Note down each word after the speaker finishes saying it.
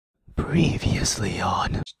Previously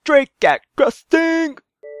on Stray Cat Crusting!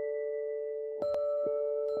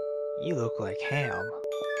 You look like ham.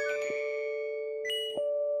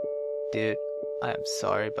 Dude, I am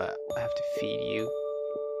sorry, but I have to feed you.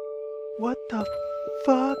 What the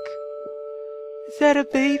fuck? Is that a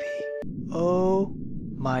baby? Oh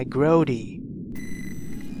my grody.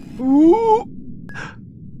 Ooh!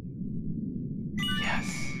 Yes.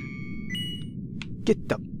 Get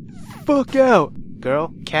the fuck out!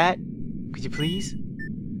 Girl, cat, could you please?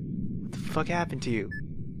 What the fuck happened to you?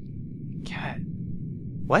 Cat.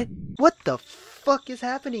 What? What the fuck is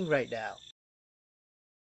happening right now?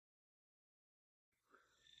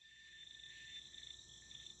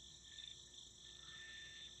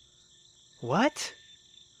 What?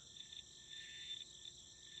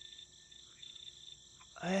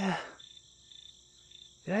 Did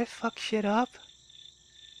I fuck shit up?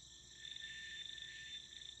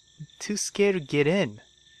 I'm too scared to get in.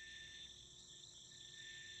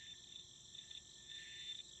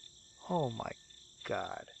 Oh my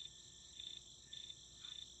god.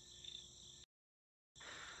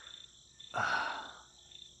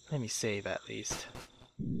 Let me save at least.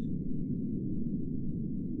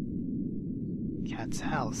 Cat's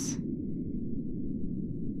house.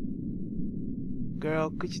 Girl,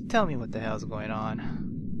 could you tell me what the hell's going on?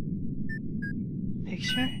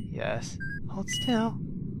 Picture? Yes. Hold still.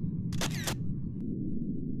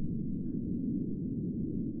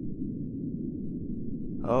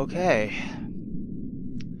 Okay.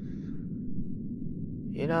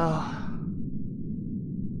 You know...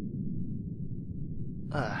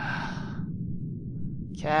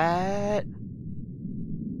 Cat...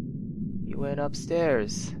 You went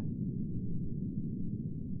upstairs.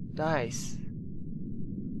 Nice.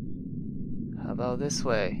 How about this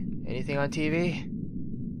way? Anything on TV?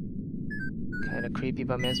 Kinda creepy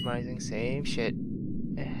but mesmerizing. Same shit.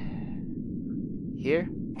 Here?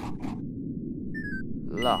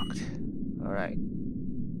 Locked. Alright.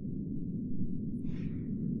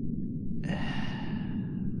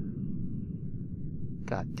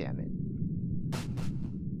 God damn it.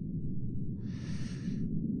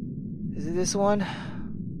 Is it this one?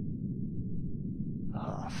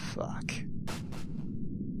 Oh, fuck.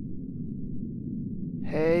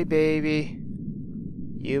 Hey, baby.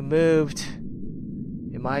 You moved.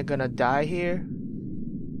 Am I gonna die here?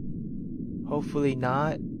 Hopefully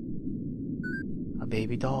not. A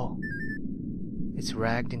baby doll. It's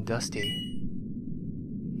ragged and dusty.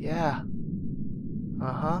 Yeah.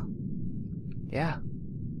 Uh-huh. Yeah.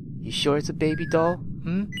 You sure it's a baby doll?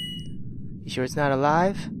 You sure it's not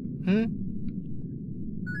alive? A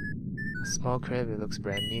small crib, it looks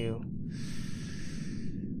brand new.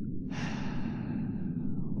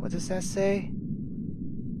 What does that say?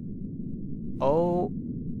 Oh,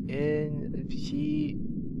 in he.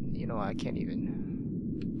 You know, I can't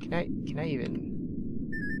even. Can I even?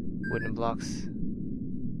 Wooden blocks.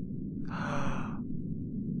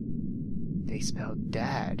 They spelled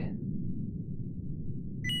dad.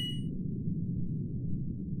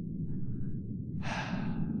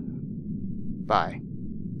 Bye.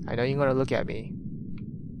 I know you're gonna look at me.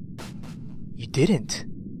 You didn't.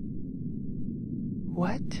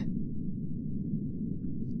 What?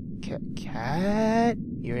 Cat?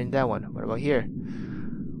 You're in that one. What about here?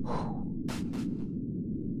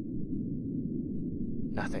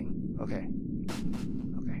 Nothing. Okay.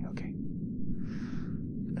 Okay.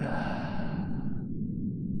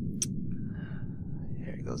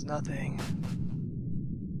 Here goes nothing.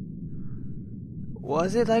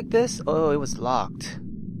 Was it like this? Oh, it was locked.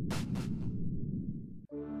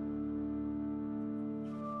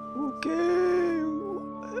 Okay.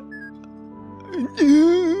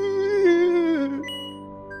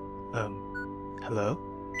 Hello?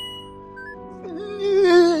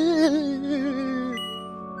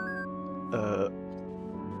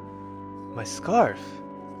 My scarf.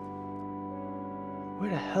 Where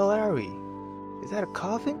the hell are we? Is that a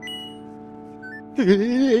coffin?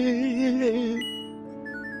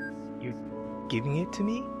 You're giving it to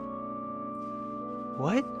me?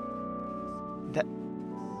 What? That...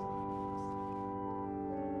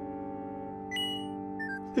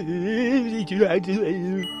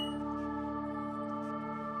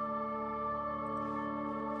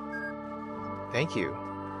 Thank you.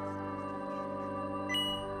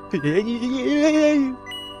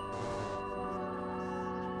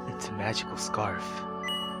 It's a magical scarf.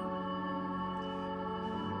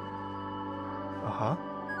 Uh-huh.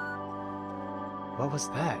 What was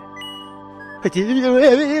that? If you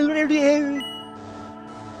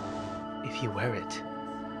wear it,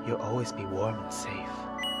 you'll always be warm and safe.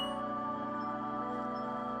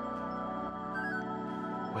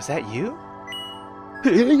 Was that you?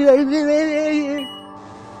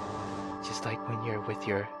 Just like when you're with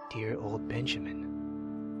your dear old Benjamin.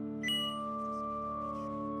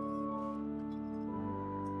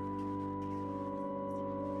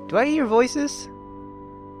 Do I hear voices?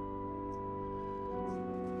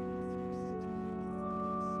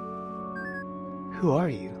 Who are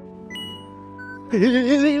you?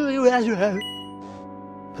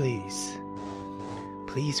 Please.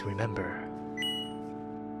 Please remember.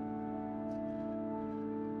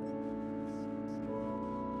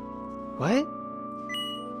 What?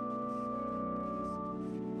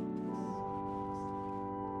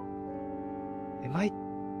 Am I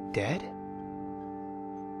dead?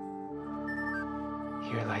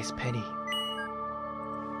 Here lies Penny.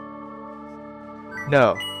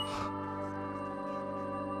 No.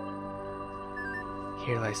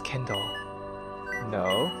 Here lies Kendall.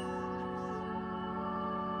 No.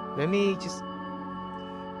 Let me just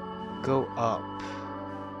go up.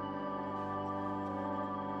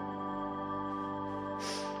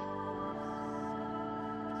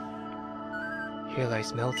 Here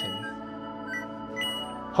lies Milton.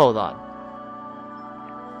 Hold on.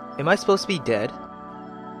 Am I supposed to be dead?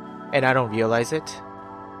 And I don't realize it?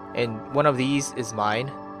 And one of these is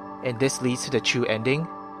mine? And this leads to the true ending?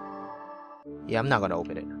 Yeah, I'm not gonna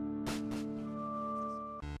open it.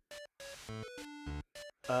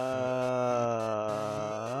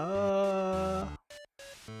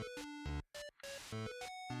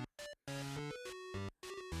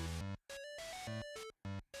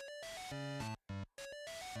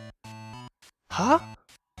 Huh?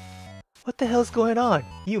 What the hell's going on?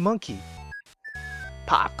 You monkey.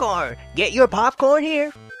 Popcorn! Get your popcorn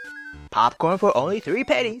here! Popcorn for only 3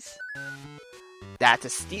 pennies. That's a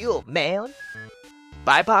steal, man.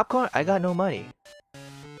 Buy popcorn? I got no money.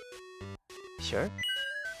 Sure?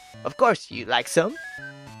 Of course, you like some?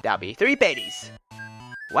 That'll be 3 pennies.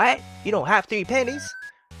 What? You don't have 3 pennies?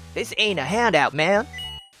 This ain't a handout, man.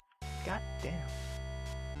 God damn.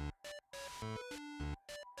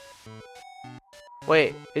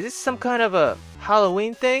 Wait, is this some kind of a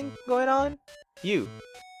Halloween thing going on? You.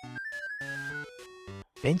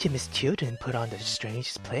 Benjamin's children put on the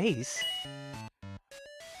strangest plays.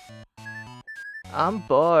 I'm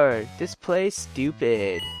bored. This play's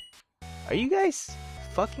stupid. Are you guys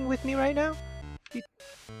fucking with me right now? You're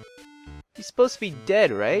supposed to be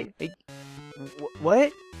dead, right? Like,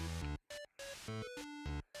 what?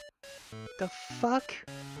 The fuck?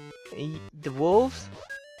 The wolves?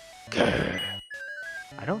 Grr.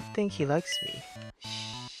 I don't think he likes me.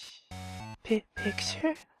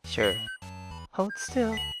 Picture? Sure. Hold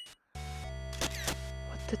still.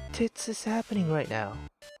 What the tits is happening right now?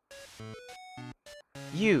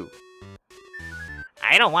 You.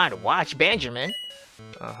 I don't want to watch Benjamin.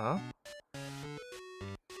 Uh-huh.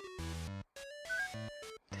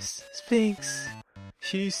 This Sphinx.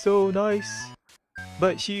 She's so nice.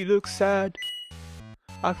 But she looks sad.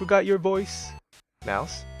 I forgot your voice.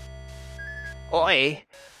 Mouse? Oi,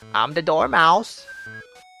 I'm the dormouse.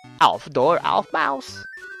 Alf door, Alf mouse.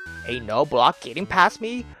 Ain't no block getting past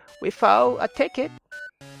me without a ticket.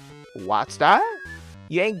 What's that?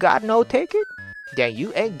 You ain't got no ticket? Then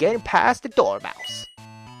you ain't getting past the dormouse.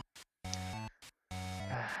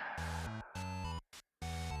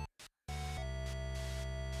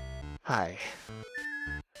 Hi.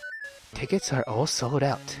 Tickets are all sold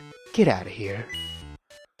out. Get out of here.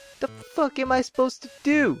 The fuck am I supposed to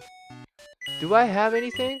do? Do I have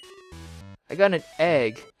anything? I got an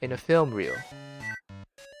egg in a film reel.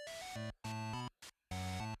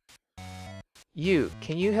 You,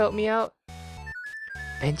 can you help me out?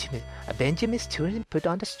 Benjamin's children put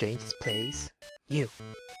on the strangest plays. You.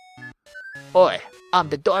 Oi, I'm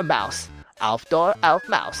the dormouse. Alf door, Alf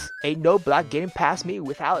mouse. Ain't no block getting past me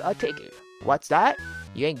without a ticket. What's that?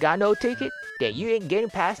 You ain't got no ticket? Then you ain't getting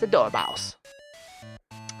past the dormouse.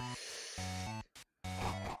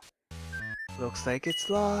 Looks like it's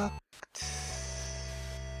locked.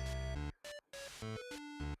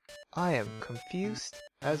 I am confused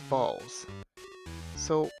as balls.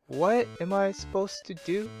 So what am I supposed to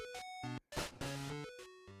do?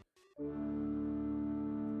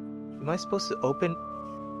 Am I supposed to open?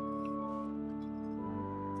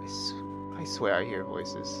 I swear I hear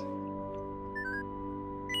voices.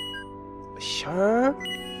 Sure?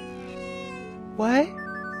 What?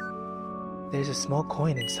 There's a small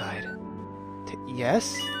coin inside.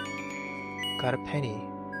 Yes? Got a penny.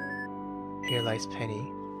 Here lies Penny.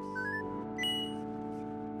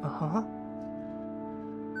 Uh-huh.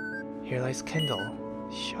 Here lies Kendall.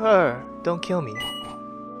 Sure, don't kill me.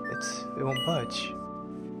 It won't budge.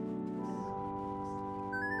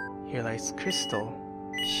 Here lies Crystal.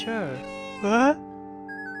 Sure. What?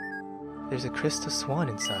 There's a crystal swan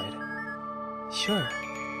inside. Sure.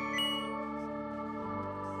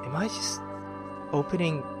 Am I just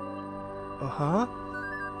opening... Uh-huh.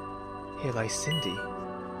 Here lies Cindy.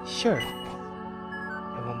 Sure.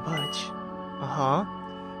 It won't budge. Uh-huh.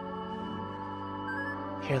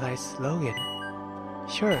 Here lies Logan.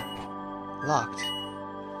 Sure. Locked.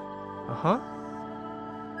 Uh-huh.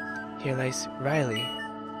 Here lies Riley.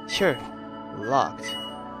 Sure. Locked.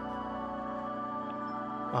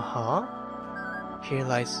 Uh-huh. Here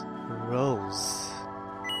lies Rose.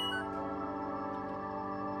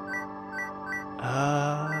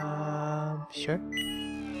 Sure.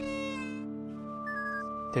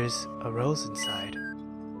 There's a rose inside.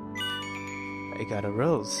 I got a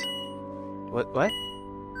rose. What?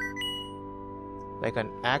 Like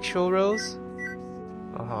an actual rose?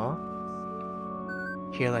 Uh-huh.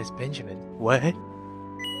 Here lies Benjamin. What?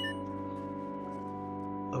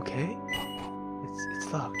 Okay.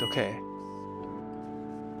 It's locked, okay.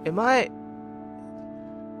 Am I...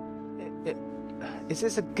 Is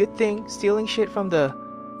this a good thing, stealing shit from the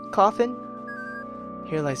coffin?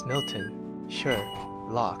 Here lies Milton. Sure,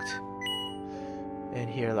 locked. And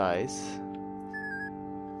here lies...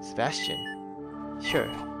 Sebastian. Sure,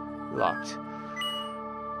 locked.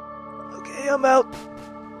 Okay, I'm out.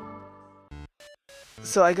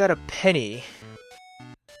 So I got a penny.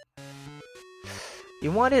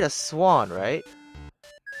 You wanted a swan, right?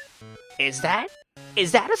 Is that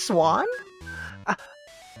a swan?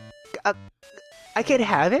 I can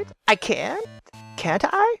have it? I can? Can't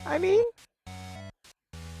I? I mean?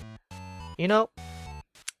 You know,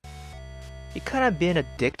 you kind of been a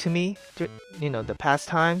dick to me, you know, the past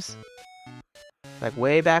times. Like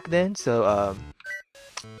way back then, so,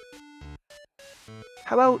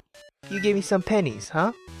 how about you give me some pennies,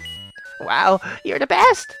 huh? Wow, you're the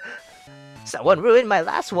best! Someone ruined my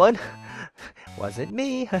last one. Wasn't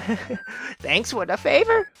me. Thanks for the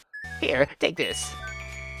favor. Here, take this.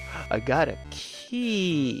 I got a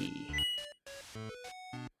key.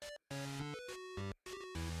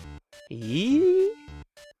 You?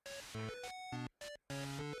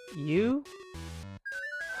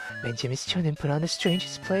 Benjamin's children put on the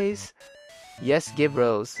strangest place. Yes, give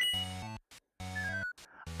Rose.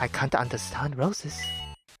 I can't understand roses.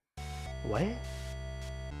 What?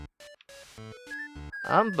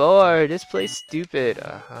 I'm bored. This place stupid.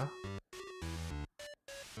 Uh-huh.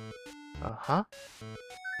 Uh-huh.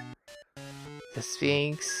 The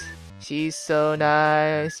Sphinx. She's so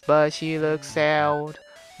nice, but she looks sad.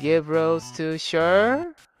 Give Rose to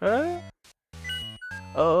Sure? Huh?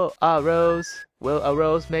 Oh, a rose. Will a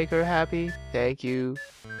rose make her happy? Thank you.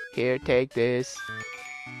 Here, take this.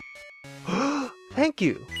 Thank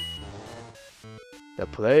you. The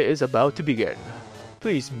play is about to begin.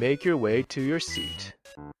 Please make your way to your seat.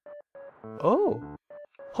 Oh,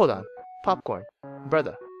 hold on. Popcorn.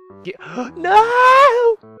 Brother.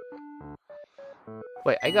 No!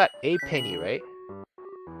 Wait, I got a penny, right?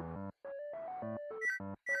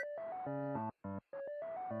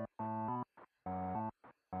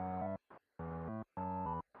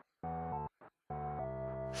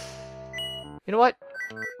 You know what?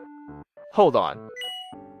 Hold on.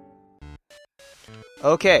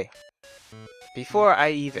 Okay. Before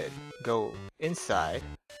I even go inside,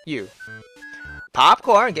 you.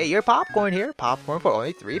 Popcorn! Get your popcorn here. Popcorn for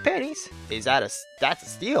only 3 pennies. That's a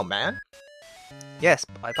steal, man. Yes,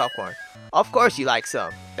 buy popcorn. Of course you like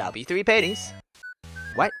some. That'll be 3 pennies.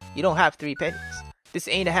 What? You don't have 3 pennies. This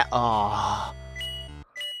ain't a Aww.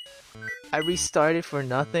 I restarted for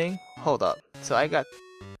nothing? Hold up. So I got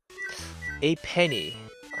a penny.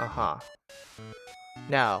 Uh-huh.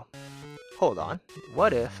 Now, hold on.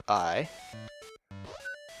 What if I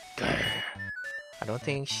don't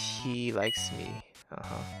think she likes me.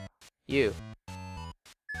 Uh-huh. You.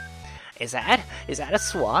 Is that a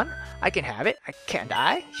swan? I can have it. Can't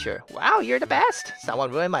I? Sure. Wow, you're the best.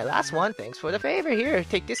 Someone ruined my last one. Thanks for the favor. Here,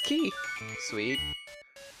 take this key. Sweet.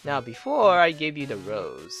 Now, before I give you the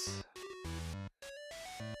rose.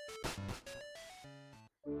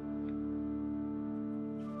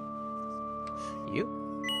 You?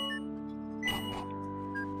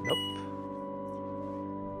 Nope.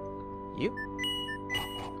 You?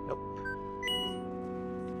 Nope.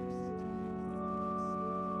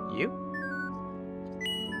 You?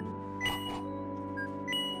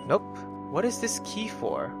 Nope. What is this key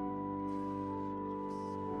for?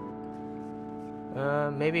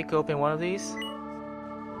 Maybe I could open one of these?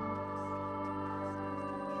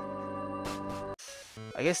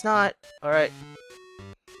 I guess not. Alright.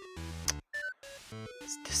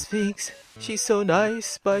 It's the Sphinx. She's so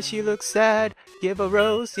nice, but she looks sad. Give a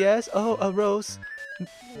rose, yes, oh, a rose.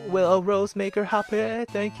 Will a rose make her happy?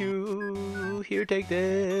 Thank you. Here, take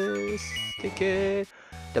this ticket.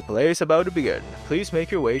 The play is about to begin. Please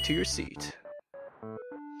make your way to your seat.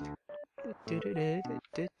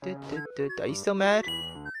 Are you still mad?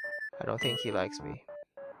 I don't think he likes me.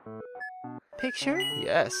 Picture?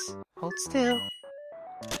 Yes. Hold still.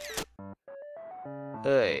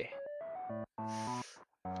 Hey.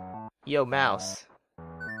 Yo, mouse.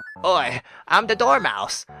 Oi, I'm the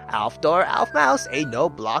dormouse. Alf door, Alf mouse. Ain't no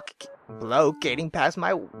bloke getting past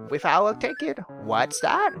my without a ticket. What's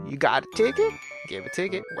that? You got a ticket? Give a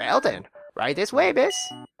ticket. Well then, right this way, miss.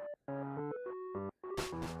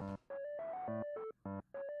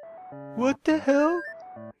 What the hell?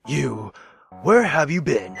 You, where have you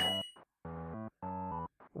been?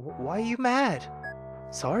 Why are you mad?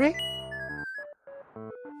 Sorry?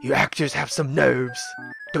 You actors have some nerves.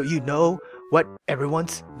 Don't you know what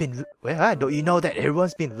everyone's been... don't you know that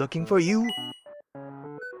everyone's been looking for you?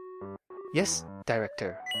 Yes,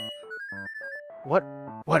 director. What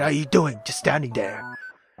are you doing just standing there?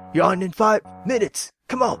 You're on in 5 minutes.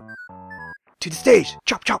 Come on. To the stage.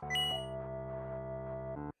 Chop, chop.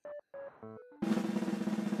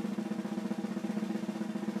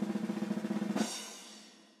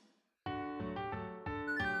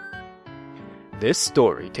 This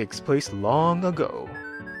story takes place long ago,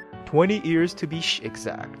 20 years to be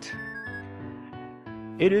exact.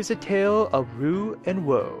 It is a tale of rue and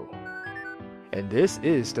woe, and this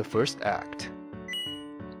is the first act.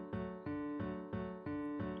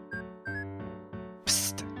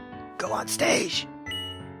 Psst! Go on stage!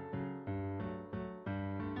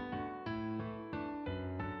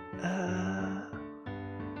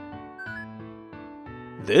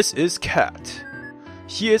 This is Kat.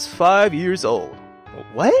 She is 5 years old.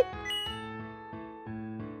 What?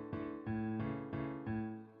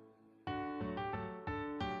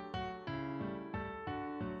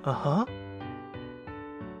 Uh-huh.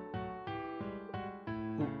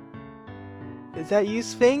 Is that you,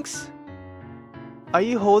 Sphinx? Are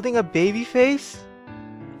you holding a baby face?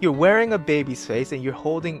 You're wearing a baby's face and you're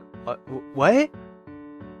holding... what?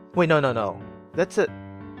 Wait, no. That's a...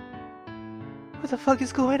 What the fuck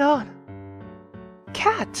is going on?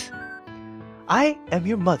 Cat! I am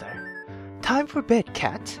your mother. Time for bed,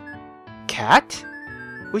 Cat. Cat?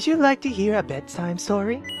 Would you like to hear a bedtime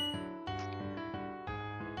story?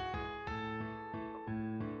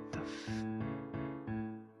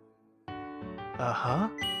 Uh-huh.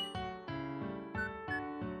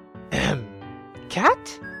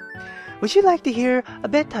 Cat? Would you like to hear a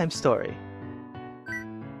bedtime story?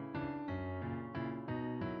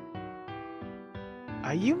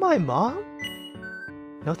 Are you my mom?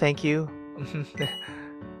 No, thank you.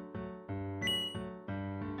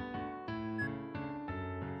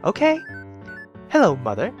 Okay. Hello,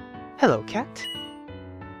 mother. Hello, cat.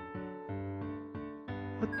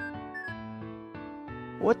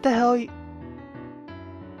 What the hell?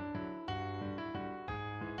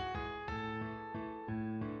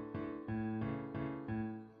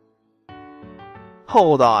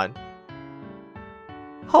 Hold on.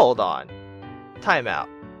 Time out.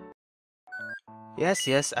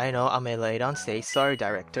 Yes, I know I'm late on stage. Sorry,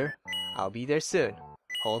 director. I'll be there soon.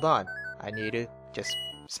 Hold on. I need to just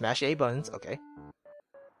smash A buttons, okay?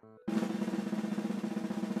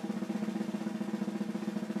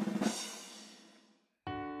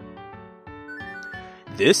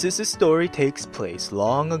 This is a story takes place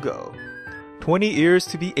long ago. 20 years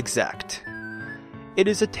to be exact. It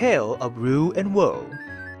is a tale of rue and woe.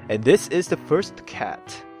 And this is the first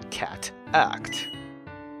cat act.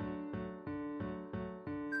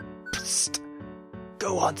 Psst!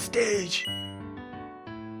 Go on stage!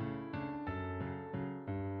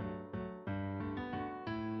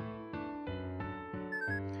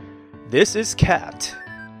 This is Kat.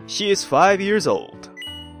 She is 5 years old.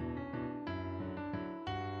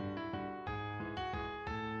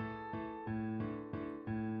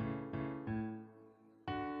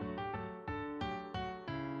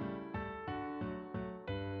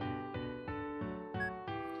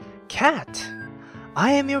 Cat,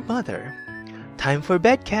 I am your mother. Time for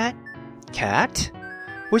bed, Cat. Cat,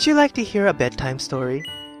 would you like to hear a bedtime story?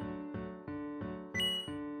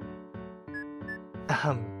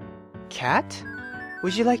 Cat,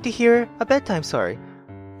 would you like to hear a bedtime story?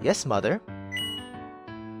 Yes, mother.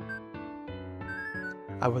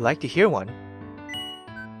 I would like to hear one.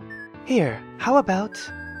 Here, how about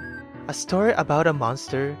a story about a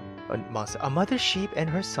mother sheep and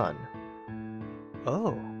her son?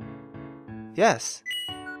 Oh. Yes.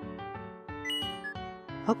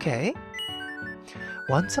 Okay.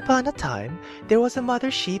 Once upon a time, there was a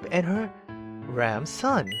mother sheep and her ram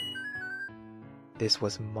son. This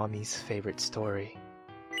was Mommy's favorite story.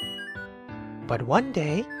 But one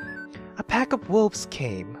day, a pack of wolves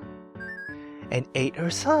came and ate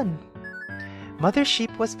her son. Mother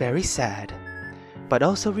Sheep was very sad, but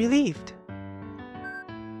also relieved.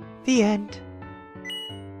 The end.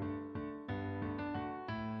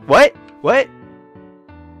 What? What?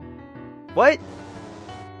 What?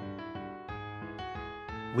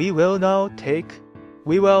 We will now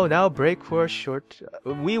break for a short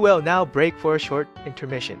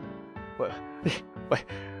intermission. What? What?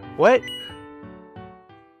 What?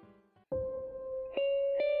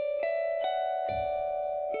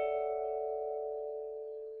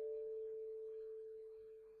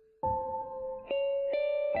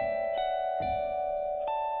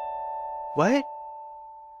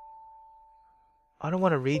 I don't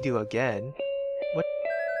want to redo again. What?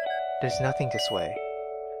 There's nothing this way.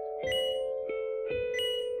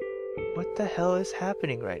 What the hell is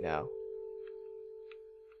happening right now?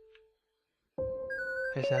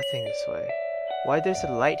 There's nothing this way. Why there's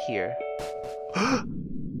a light here?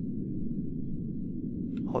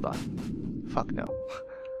 Hold on. Fuck no.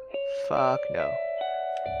 Fuck no.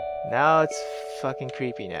 Now it's fucking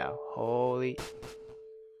creepy now. Holy...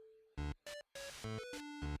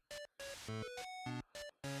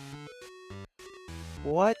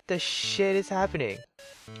 What the shit is happening?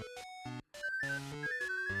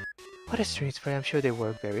 What a strange play. I'm sure they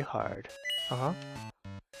work very hard. I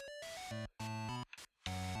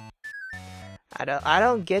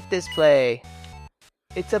don't get this play.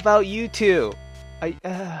 It's about you two.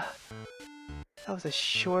 That was a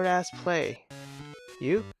short ass play.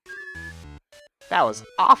 You? That was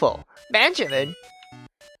awful. Benjamin!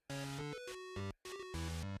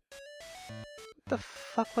 What the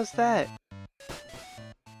fuck was that?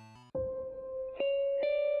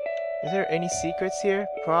 Is there any secrets here?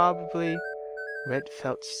 Probably red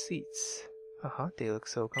felt seats. They look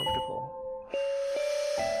so comfortable.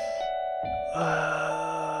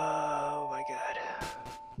 Oh my god.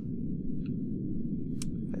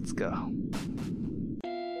 Let's go.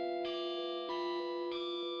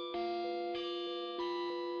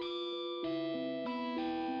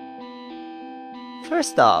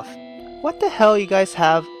 First off, what the hell you guys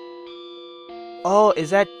have? Oh, is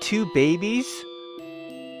that 2 babies?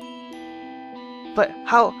 But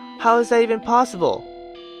how is that even possible?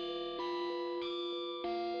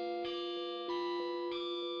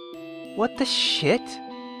 What the shit?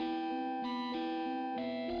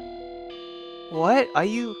 What? Are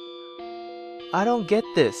you... I don't get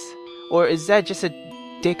this. Or is that just a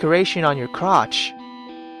decoration on your crotch?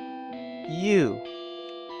 You.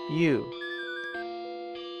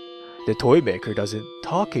 The toy maker doesn't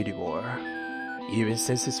talk anymore, even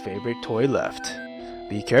since his favorite toy left.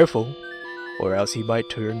 Be careful, or else he might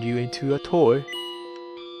turn you into a toy.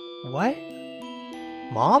 What?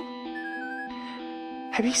 Mom?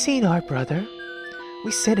 Have you seen our brother?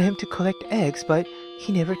 We sent him to collect eggs, but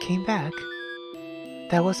he never came back.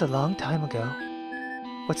 That was a long time ago.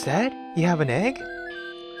 What's that? You have an egg?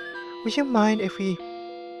 Would you mind if we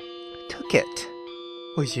took it?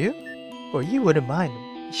 Would you? Or you wouldn't mind?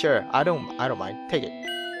 Sure, I don't mind. Take it.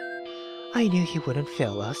 I knew he wouldn't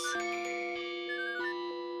fail us.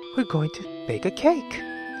 We're going to bake a cake.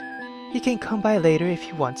 You can come by later if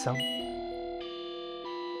you want some.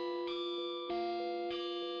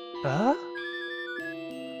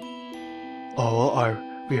 All our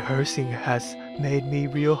rehearsing has made me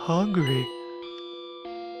real hungry.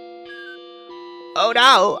 Oh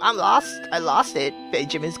no, I'm lost. I lost it.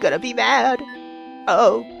 Benjamin's gonna be mad.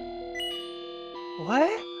 Oh.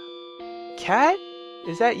 What? Cat?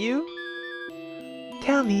 Is that you?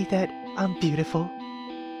 Tell me that I'm beautiful.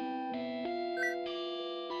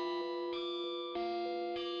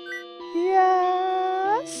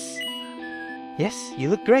 Yes. Yes, you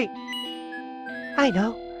look great. I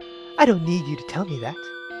know. I don't need you to tell me that.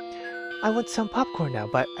 I want some popcorn now,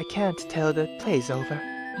 but I can't till the play's over.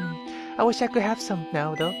 I wish I could have some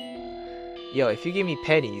now, though. Yo, if you give me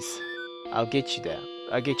pennies, I'll get you that.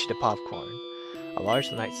 I'll get you the popcorn. A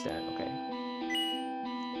large nightstand, okay.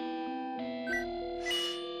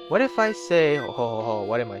 What if I say...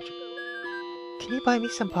 what am I... Can you buy me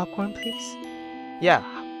some popcorn, please? Yeah,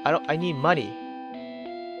 I need money.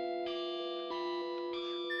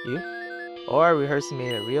 You? Or rehearsing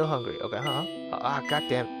made me real hungry. Okay,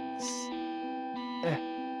 goddamn.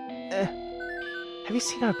 Have you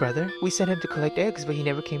seen our brother? We sent him to collect eggs, but he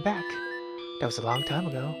never came back. That was a long time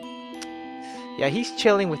ago. Yeah, he's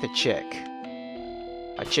chilling with a chick.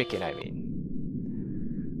 A chicken, I mean.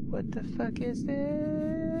 What the fuck is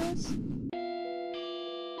this?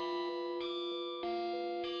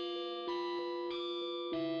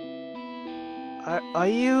 Are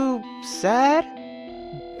you sad?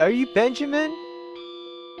 Are you Benjamin?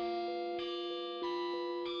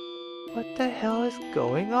 What the hell is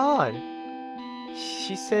going on?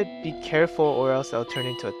 She said be careful or else I'll turn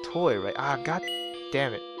into a toy, right? Ah, god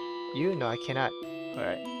damn it. You? No, I cannot.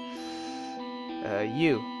 Alright.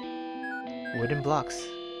 You. Wooden blocks.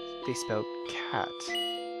 They spell cat.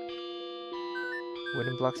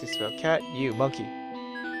 Wooden blocks, they spell cat. You, monkey.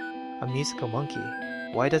 A musical monkey.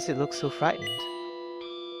 Why does it look so frightened?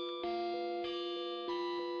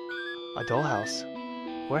 A dollhouse.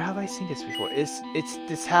 Where have I seen this before? It's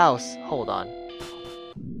this house. Hold on.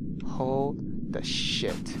 Hold the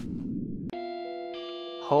shit.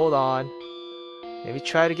 Hold on. Let me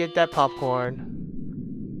try to get that popcorn.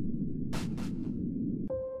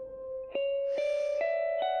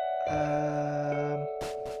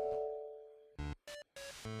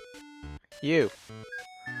 You.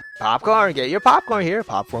 Popcorn, get your popcorn here.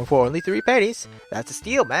 Popcorn for only 3 pennies. That's a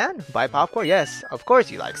steal, man. Buy popcorn? Yes, of course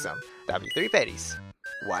you like some. That'll be 3 pennies.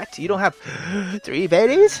 What? You don't have 3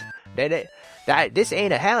 pennies? This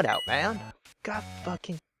ain't a handout, man. God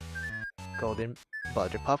fucking golden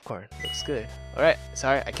butter popcorn. Looks good. Alright,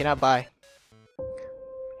 sorry, I cannot buy.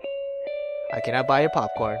 I cannot buy your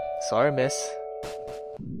popcorn. Sorry, miss.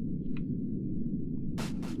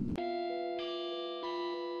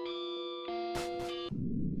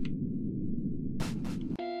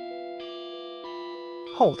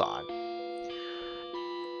 Hold on.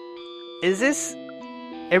 Is this...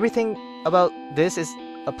 everything about this is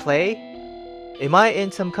a play? Am I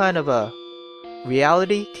in some kind of a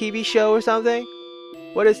reality TV show or something?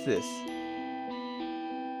 What is this?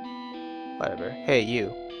 Whatever. Hey,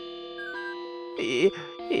 you.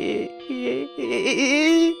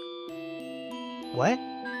 What?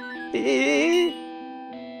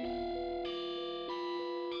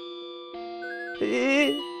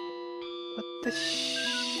 What the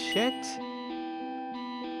shit?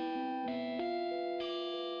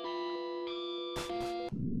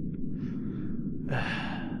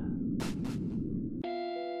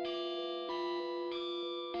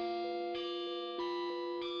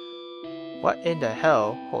 What in the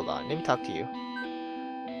hell? Hold on, let me talk to you.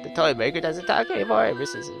 The toy maker doesn't talk anymore. Ever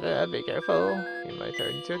since be careful. You might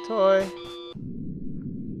turn into a toy.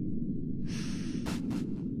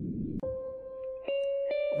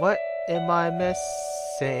 What am I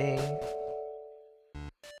missing?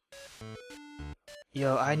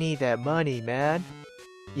 Yo, I need that money, man.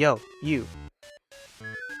 Yo, you.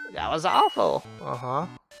 That was awful. Uh-huh.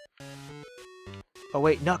 Oh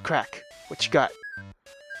wait, Nutcrack. What you got?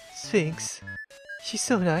 Sphinx. She's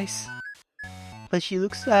so nice. But she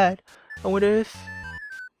looks sad. I wonder if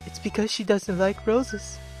it's because she doesn't like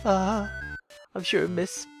roses. I'm sure I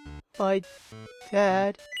miss my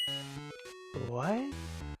dad. What?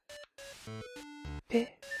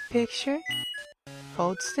 Picture?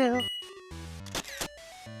 Hold still.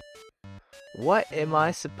 What am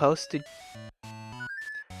I supposed to...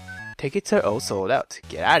 Tickets are all sold out.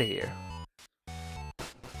 Get out of here.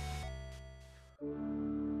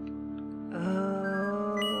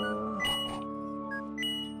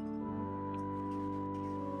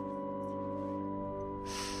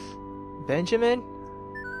 Benjamin?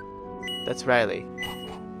 That's Riley.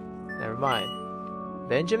 Never mind.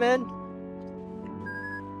 Benjamin?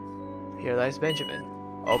 Here lies Benjamin.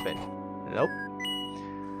 Open. Nope.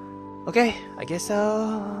 Okay, I guess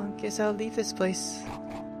I'll leave this place.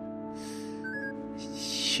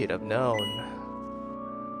 Should have known.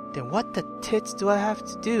 Then what the tits do I have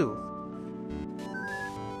to do?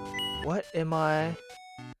 What am I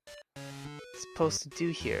supposed to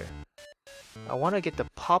do here? I want to get the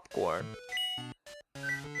popcorn.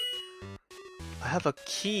 I have a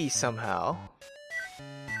key somehow.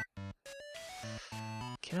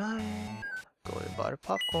 Can I go and buy the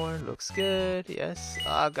popcorn? Looks good. Yes.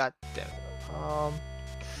 Ah, god damn it.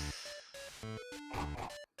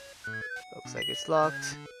 Looks like it's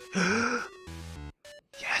locked.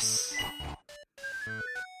 Yes.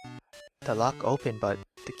 The lock opened, but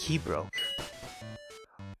the key broke.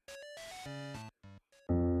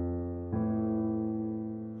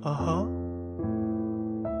 Uh-huh.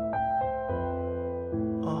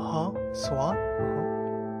 Swan?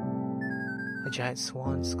 A giant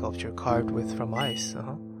swan sculpture carved with from ice.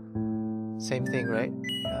 Same thing, right?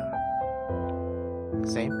 Yeah.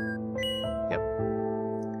 Same? Yep.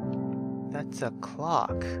 That's a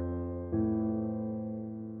clock.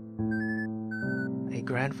 A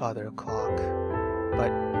grandfather clock.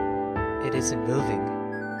 But it isn't moving.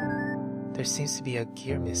 There seems to be a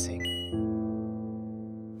gear missing.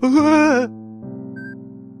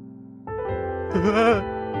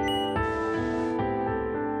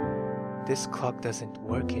 this clock doesn't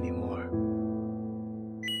work anymore.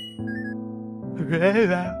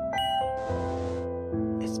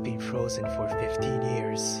 It's been frozen for 15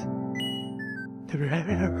 years.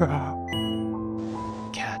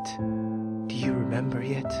 Cat, do you remember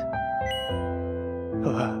yet?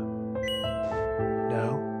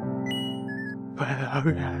 No?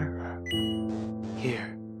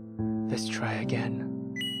 Here, let's try again.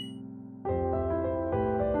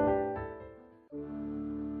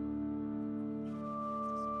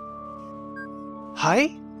 Hi?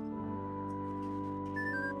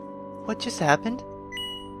 What just happened?